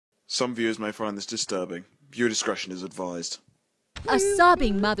Some viewers may find this disturbing. Viewer discretion is advised. A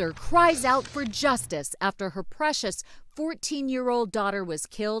sobbing mother cries out for justice after her precious 14-year-old daughter was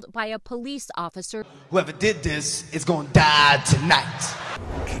killed by a police officer. Whoever did this is gonna die tonight.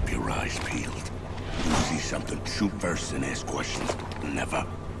 Keep your eyes peeled. You see something, shoot first and ask questions. Never.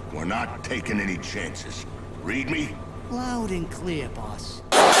 We're not taking any chances. Read me? Loud and clear, boss.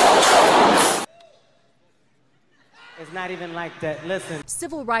 It's not even like that. Listen.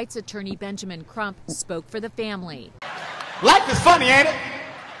 Civil rights attorney Benjamin Crump spoke for the family. Life is funny, ain't it?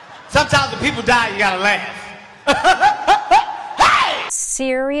 Sometimes when people die, you gotta laugh.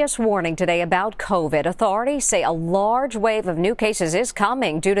 Serious warning today about COVID. Authorities say a large wave of new cases is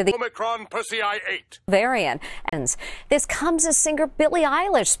coming due to the Omicron Pussy I-8 variant. And this comes as singer Billie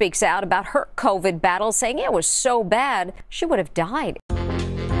Eilish speaks out about her COVID battle, saying it was so bad she would have died.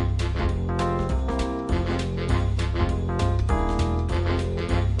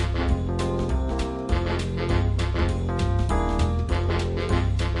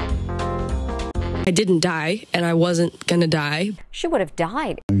 I didn't die, and I wasn't gonna die. She would have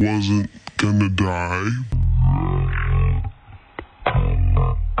died. Wasn't gonna die.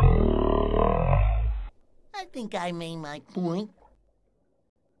 I think I made my point.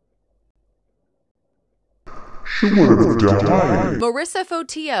 She would have died. Marissa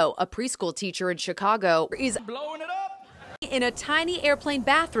Fotillo, a preschool teacher in Chicago, is Blowing it up. in a tiny airplane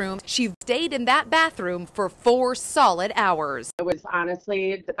bathroom. She stayed in that bathroom for 4 solid hours. It was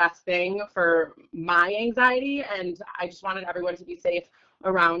honestly the best thing for my anxiety, and I just wanted everyone to be safe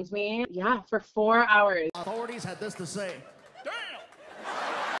around me. Yeah, for 4 hours. Authorities had this to say.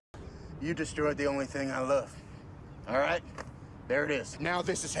 You destroyed the only thing I love. All right? There it is. Now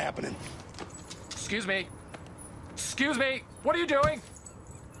this is happening. Excuse me. Excuse me. What are you doing?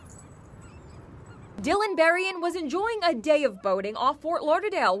 Dylan Berrien was enjoying a day of boating off Fort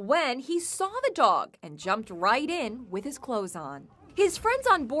Lauderdale when he saw the dog and jumped right in with his clothes on. His friends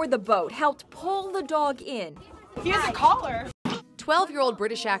on board the boat helped pull the dog in. He has a collar. 12-year-old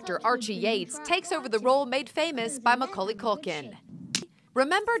British actor Archie Yates takes over the role made famous by Macaulay Culkin.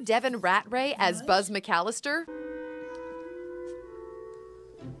 Remember Devin Ratray as Buzz McAllister?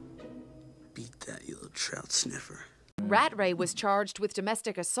 Beat that, you little trout sniffer. Ratray was charged with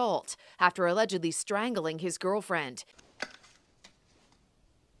domestic assault after allegedly strangling his girlfriend.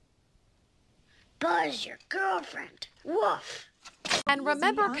 Buzz, your girlfriend. Woof. And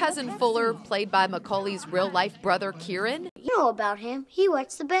remember Cousin Fuller, played by Macaulay's real-life brother Kieran? You know about him. He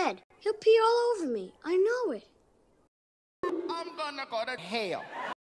wets the bed. He'll pee all over me. I know it. I'm gonna go to hell.